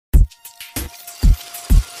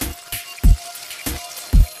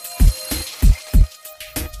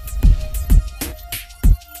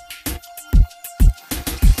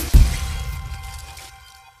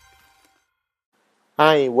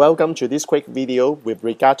Hi, welcome to this quick video with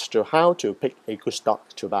regards to how to pick a good stock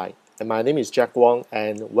to buy. And my name is Jack Wong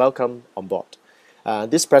and welcome on board.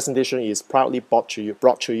 This presentation is proudly brought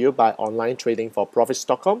to you by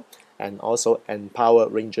onlinetradingforprofits.com and also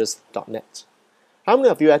empowerrangers.net. How many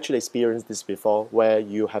of you actually experienced this before where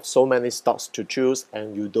you have so many stocks to choose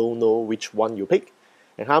and you don't know which one you pick?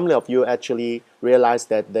 And how many of you actually realize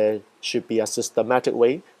that there should be a systematic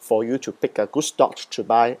way for you to pick a good stock to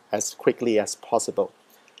buy as quickly as possible?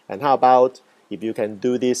 And how about if you can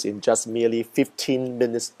do this in just merely 15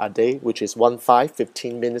 minutes a day, which is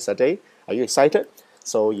 15 minutes a day? Are you excited?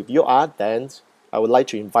 So if you are, then I would like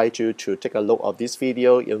to invite you to take a look at this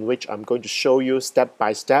video in which I'm going to show you step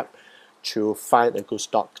by step to find a good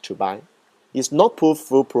stock to buy. It's not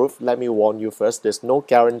foolproof, let me warn you first. There's no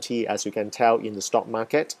guarantee, as you can tell, in the stock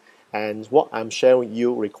market. And what I'm sharing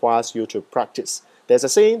you requires you to practice. There's a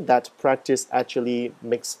saying that practice actually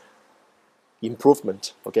makes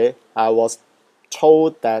improvement. Okay, I was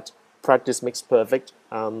told that practice makes perfect.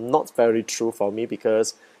 Not very true for me,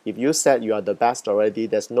 because if you said you are the best already,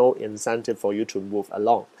 there's no incentive for you to move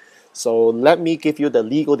along. So let me give you the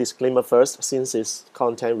legal disclaimer first, since this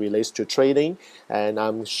content relates to trading, and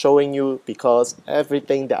I'm showing you because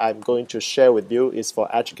everything that I'm going to share with you is for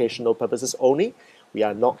educational purposes only. We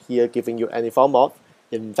are not here giving you any form of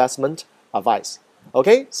investment advice.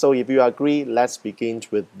 Okay, so if you agree, let's begin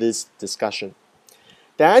with this discussion.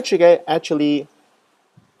 There are actually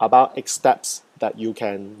about 8 steps that you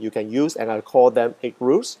can use, and I call them 8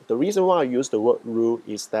 rules. The reason why I use the word rule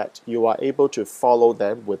is that you are able to follow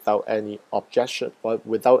them without any objection or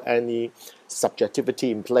without any subjectivity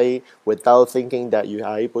in play, without thinking that you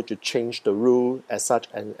are able to change the rule as such,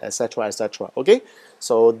 and etc. etc. Okay,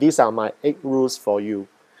 so these are my 8 rules for you.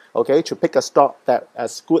 Okay, to pick a stock that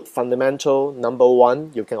has good fundamental. Number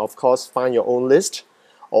 1, you can of course find your own list,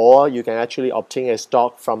 or you can actually obtain a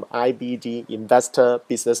stock from IBD Investor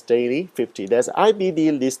Business Daily 50. There's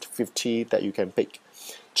IBD list 50 that you can pick.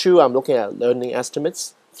 2, I'm looking at earning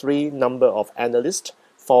estimates. 3, number of analysts.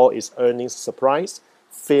 4 is earnings surprise.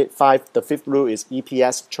 5, the 5th rule is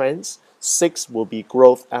EPS trends. 6 will be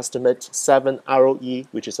growth estimate. 7, ROE,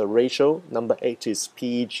 which is a ratio. Number 8 is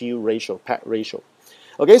PEG ratio, PEG ratio.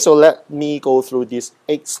 Okay, so let me go through these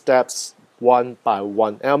 8 steps one by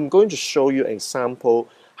one. And I'm going to show you an example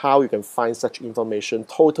how you can find such information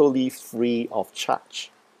totally free of charge.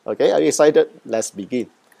 Okay, are you excited? Let's begin.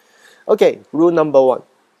 Okay, rule number 1.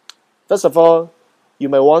 First of all, you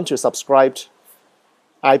may want to subscribe to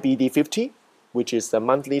IBD 50, which is a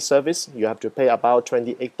monthly service. You have to pay about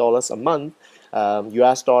 $28 a month,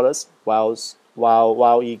 US dollars. While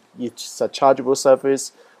it's a chargeable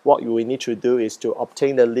service, what you will need to do is to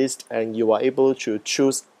obtain the list, and you are able to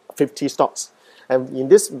choose 50 stocks. And in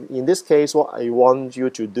this case, what I want you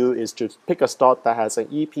to do is to pick a stock that has an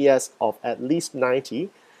EPS of at least 90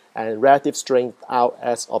 and relative strength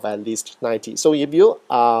RS of at least 90. So if you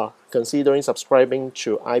are considering subscribing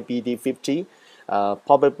to IBD 50,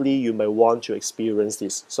 probably you may want to experience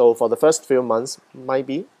this. So for the first few months,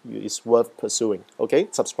 maybe it's worth pursuing. Okay,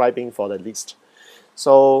 subscribing for the list.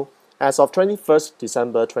 So as of 21st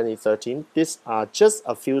December 2013, these are just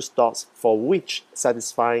a few stocks for which they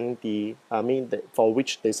satisfy the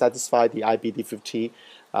IBD 50,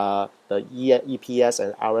 the EPS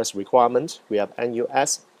and RS requirement. We have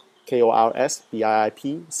NUS, KORS,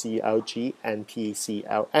 BIP, CLG, and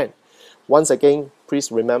PCLN. Once again,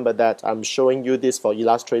 please remember that I'm showing you this for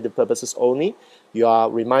illustrative purposes only. You are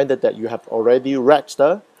reminded that you have already read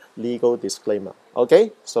the legal disclaimer.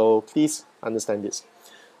 Okay, so please understand this.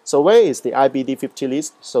 So where is the IBD 50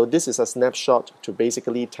 list? So this is a snapshot to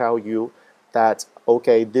basically tell you that,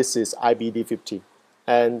 okay, this is IBD 50.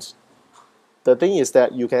 And the thing is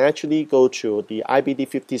that you can actually go to the IBD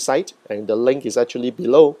 50 site, and the link is actually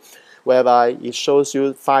below, whereby it shows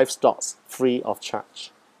you 5 stocks free of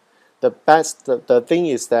charge. The thing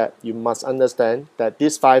is that you must understand that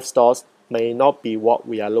these 5 stocks may not be what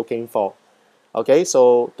we are looking for. Okay,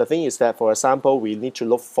 so the thing is that, for example, we need to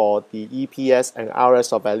look for the EPS and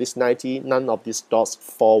RS of at least 90. None of these stocks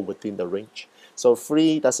fall within the range. So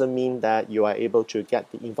free doesn't mean that you are able to get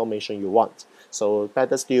the information you want. So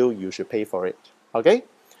better still, you should pay for it. Okay?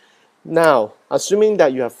 Now, assuming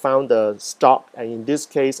that you have found the stock, and in this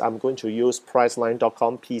case, I'm going to use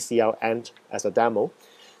Priceline.com PCLN as a demo.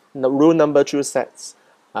 Now, rule number 2 says,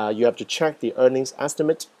 you have to check the earnings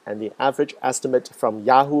estimate and the average estimate from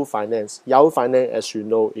Yahoo Finance. Yahoo Finance, as you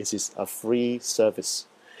know, is a free service.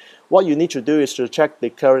 What you need to do is to check the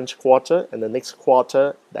current quarter and the next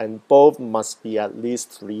quarter, and both must be at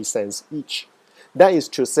least 3 cents each. That is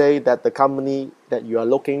to say that the company that you are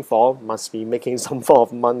looking for must be making some form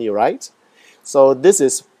of money, right? So this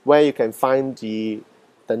is where you can find the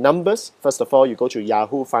numbers. First of all, you go to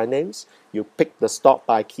Yahoo Finance, you pick the stock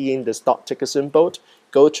by keying the stock ticker symbol,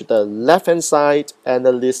 go to the left hand side,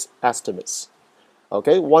 analyst estimates.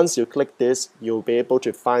 Okay, once you click this, you'll be able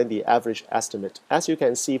to find the average estimate. As you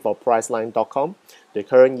can see for Priceline.com, the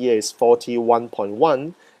current year is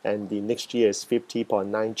 41.1 and the next year is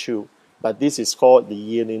 50.92. But this is called the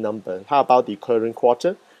yearly number. How about the current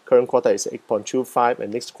quarter? Current quarter is 8.25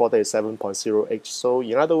 and next quarter is 7.08. So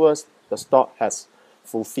in other words, the stock has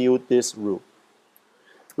fulfilled this rule.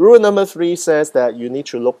 Rule number 3 says that you need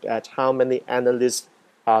to look at how many analysts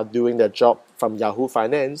are doing their job from Yahoo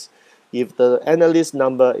Finance. If the analyst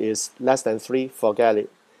number is less than 3, forget it.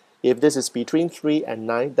 If this is between 3 and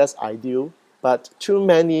 9, that's ideal, but too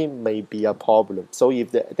many may be a problem. So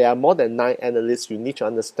if there are more than 9 analysts, you need to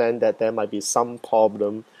understand that there might be some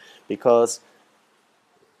problem, because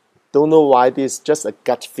don't know why, this is just a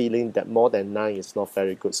gut feeling that more than 9 is not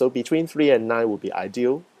very good. So between 3 and 9 would be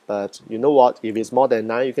ideal. But you know what, if it's more than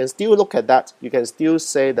 9, you can still look at that. You can still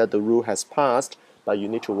say that the rule has passed, but you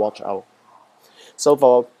need to watch out. So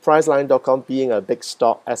for Priceline.com being a big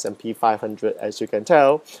stock, S&P 500, as you can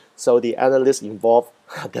tell, so the analysts involved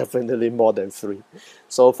are definitely more than 3.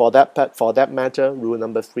 So for that matter, rule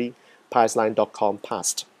number 3, Priceline.com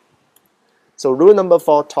passed. So rule number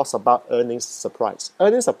 4 talks about earnings surprise.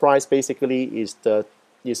 Earnings surprise basically is the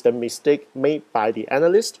mistake made by the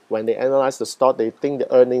analyst. When they analyze the stock, they think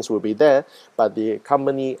the earnings will be there, but the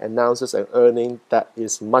company announces an earning that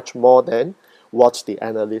is much more than what the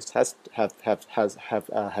analyst have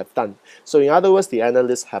done. So in other words, the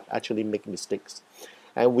analysts have actually made mistakes,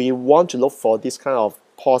 and we want to look for this kind of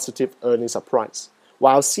positive earnings surprise.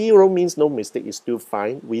 While 0 means no mistake is still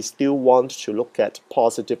fine, we still want to look at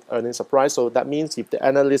positive earnings surprise. So that means if the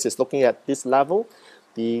analyst is looking at this level,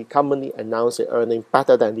 the company announced the earning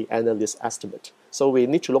better than the analyst estimate. So we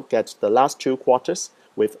need to look at the last 2 quarters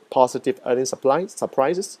with positive earnings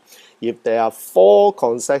surprises. If there are 4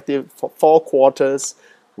 quarters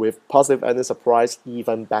with positive earnings surprise,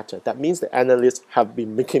 even better. That means the analysts have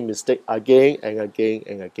been making mistakes again and again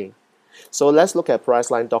and again. So let's look at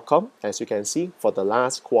Priceline.com. As you can see, for the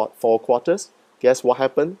last 4 quarters, guess what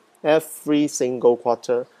happened? Every single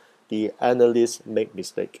quarter, the analysts make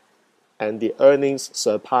mistake, and the earnings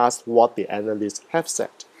surpassed what the analysts have said.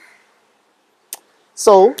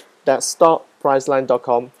 So that stock,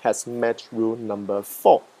 Priceline.com, has met rule number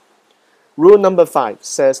 4. Rule number 5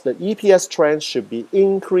 says the EPS trend should be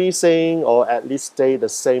increasing or at least stay the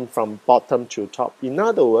same from bottom to top. In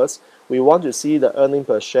other words, we want to see the earning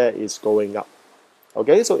per share is going up.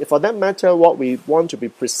 Okay, so for that matter, what we want to be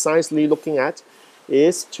precisely looking at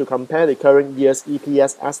is to compare the current year's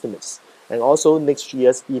EPS estimates and also next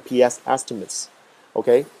year's EPS estimates.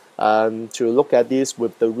 Okay, to look at this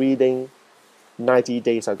with the reading 90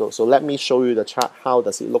 days ago. So let me show you the chart. How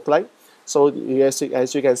does it look like? So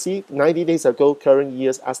as you can see, 90 days ago, current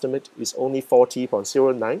year's estimate is only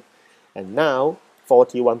 40.09 and now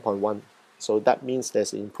 41.1. So that means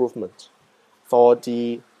there's an improvement. For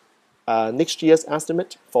the next year's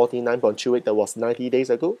estimate, 49.28, that was 90 days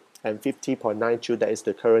ago, and 50.92, that is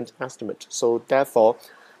the current estimate. So therefore,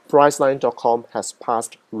 Priceline.com has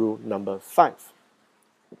passed rule number 5.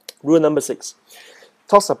 Rule number 6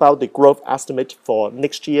 talks about the growth estimate for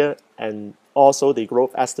next year and also the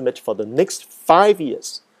growth estimate for the next 5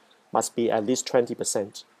 years must be at least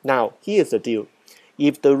 20%. Now, here's the deal.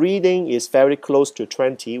 If the reading is very close to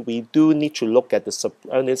 20, we do need to look at the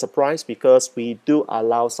earnings surprise, because we do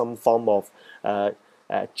allow some form of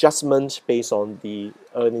adjustment based on the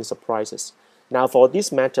earnings surprises. Now, for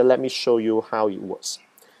this matter, let me show you how it works.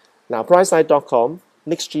 Now, Priceline.com,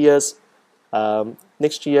 next year's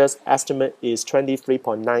estimate is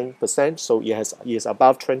 23.9%, so it is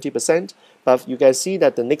above 20%. But you can see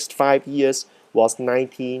that the next 5 years was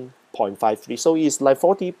 19.53, so it's like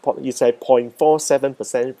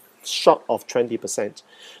 0.47% short of 20%.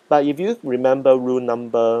 But if you remember rule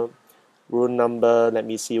number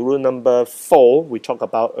 4, we talk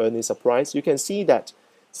about earnings surprise. You can see that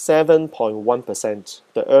 7.1%,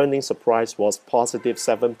 the earnings surprise was positive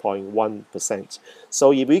 7.1%.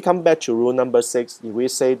 So if we come back to rule number 6, if we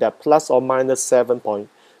say that plus or minus 19,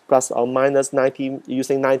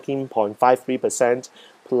 using 19.53%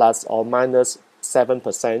 plus or minus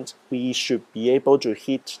 7%, we should be able to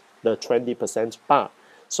hit the 20% bar.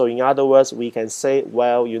 So in other words, we can say,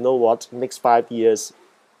 well, you know what, next 5 years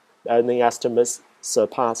earning estimates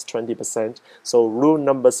surpass 20%. So rule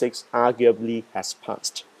number 6 arguably has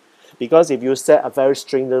passed. Because if you set a very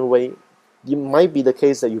stringent way, it might be the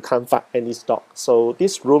case that you can't find any stock. So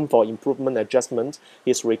this room for improvement adjustment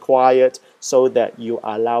is required so that you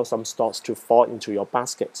allow some stocks to fall into your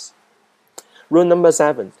baskets. Rule number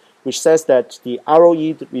 7, which says that the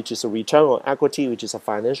ROE, which is a return on equity, which is a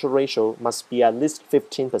financial ratio, must be at least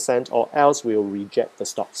 15% or else we will reject the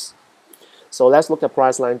stocks. So let's look at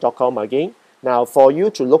Priceline.com again. Now, for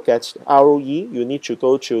you to look at ROE, you need to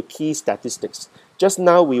go to key statistics. Just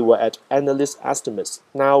now we were at analyst estimates.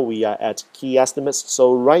 Now we are at key estimates.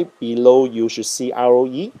 So right below you should see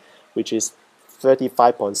ROE, which is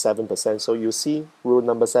 35.7%. So you see rule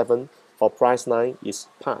number 7 for Priceline is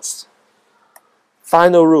passed.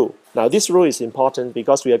 Final rule. Now this rule is important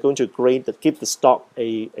because we are going to give the stock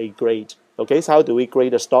a grade. Okay, so how do we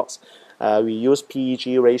grade the stocks? We use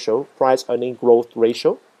PEG ratio, price earning growth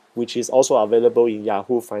ratio, which is also available in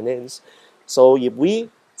Yahoo Finance. So if we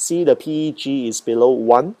see the PEG is below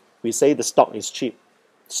 1, we say the stock is cheap.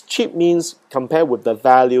 Cheap means compared with the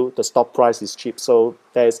value, the stock price is cheap. So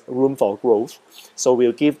there's room for growth. So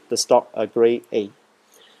we'll give the stock a grade A.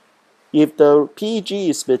 If the PEG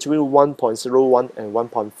is between 1.01 and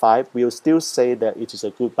 1.5, we'll still say that it is a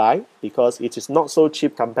good buy because it is not so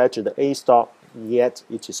cheap compared to the A stock, yet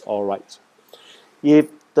it is alright. If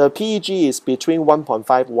the PEG is between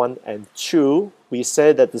 1.51 and 2, we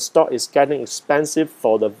say that the stock is getting expensive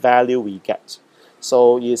for the value we get.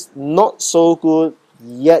 So it's not so good,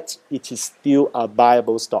 yet it is still a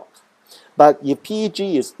buyable stock. But if PEG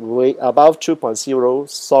is way above 2.0,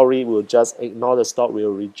 sorry, we'll just ignore the stock,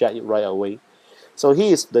 we'll reject it right away. So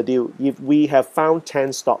here's the deal. If we have found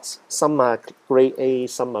 10 stocks, some are grade A,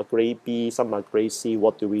 some are grade B, some are grade C,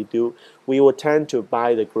 what do? We will tend to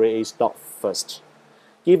buy the grade A stock first.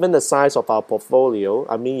 Given the size of our portfolio,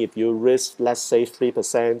 I mean if you risk, let's say 3%,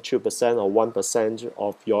 2% or 1%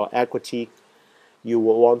 of your equity, you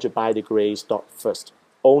will want to buy the grade A stock first.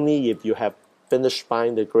 Only if you have finished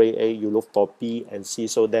buying the grade A, you look for B and C,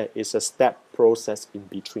 so there is a step process in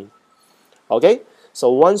between. Okay, so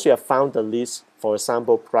once you have found the list, for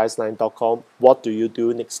example, Priceline.com, what do you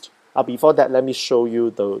do next? Before that, let me show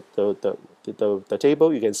you the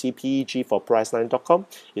table. You can see PEG for Priceline.com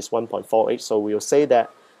is 1.48, so we'll say that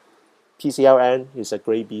PCLN is a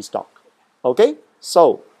grade B stock. Okay,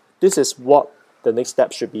 so this is what the next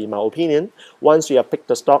step should be in my opinion. Once you have picked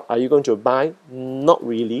the stock, are you going to buy? Not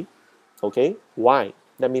really. Okay, why?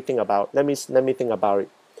 Let me think about it.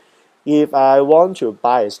 If I want to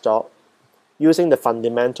buy a stock using the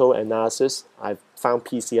fundamental analysis, I found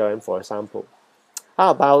PCLM for example.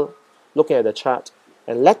 How about looking at the chart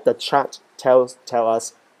and let the chart tell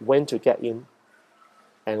us when to get in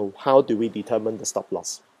and how do we determine the stop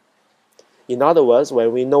loss? In other words,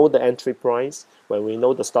 when we know the entry price, when we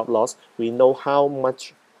know the stop loss, we know how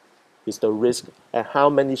much is the risk and how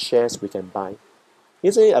many shares we can buy.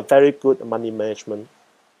 Isn't it a very good money management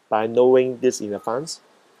by knowing this in advance?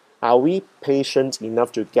 Are we patient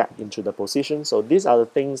enough to get into the position? So these are the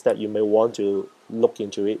things that you may want to look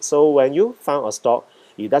into it. So when you found a stock,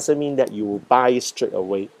 it doesn't mean that you will buy it straight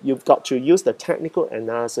away. You've got to use the technical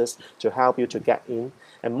analysis to help you to get in,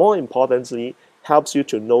 and more importantly, helps you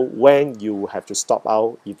to know when you have to stop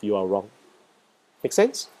out if you are wrong. Make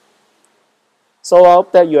sense? So I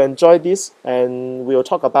hope that you enjoyed this, and we'll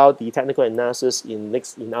talk about the technical analysis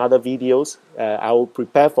in other videos. I will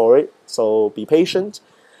prepare for it, so be patient.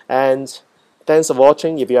 And thanks for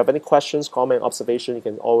watching. If you have any questions, comment, observation, you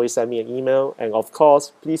can always send me an email. And of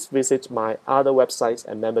course, please visit my other websites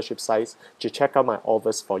and membership sites to check out my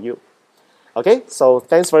offers for you. Okay, so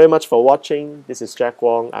thanks very much for watching. This is Jack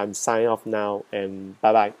Wong. I'm signing off now, and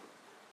bye-bye.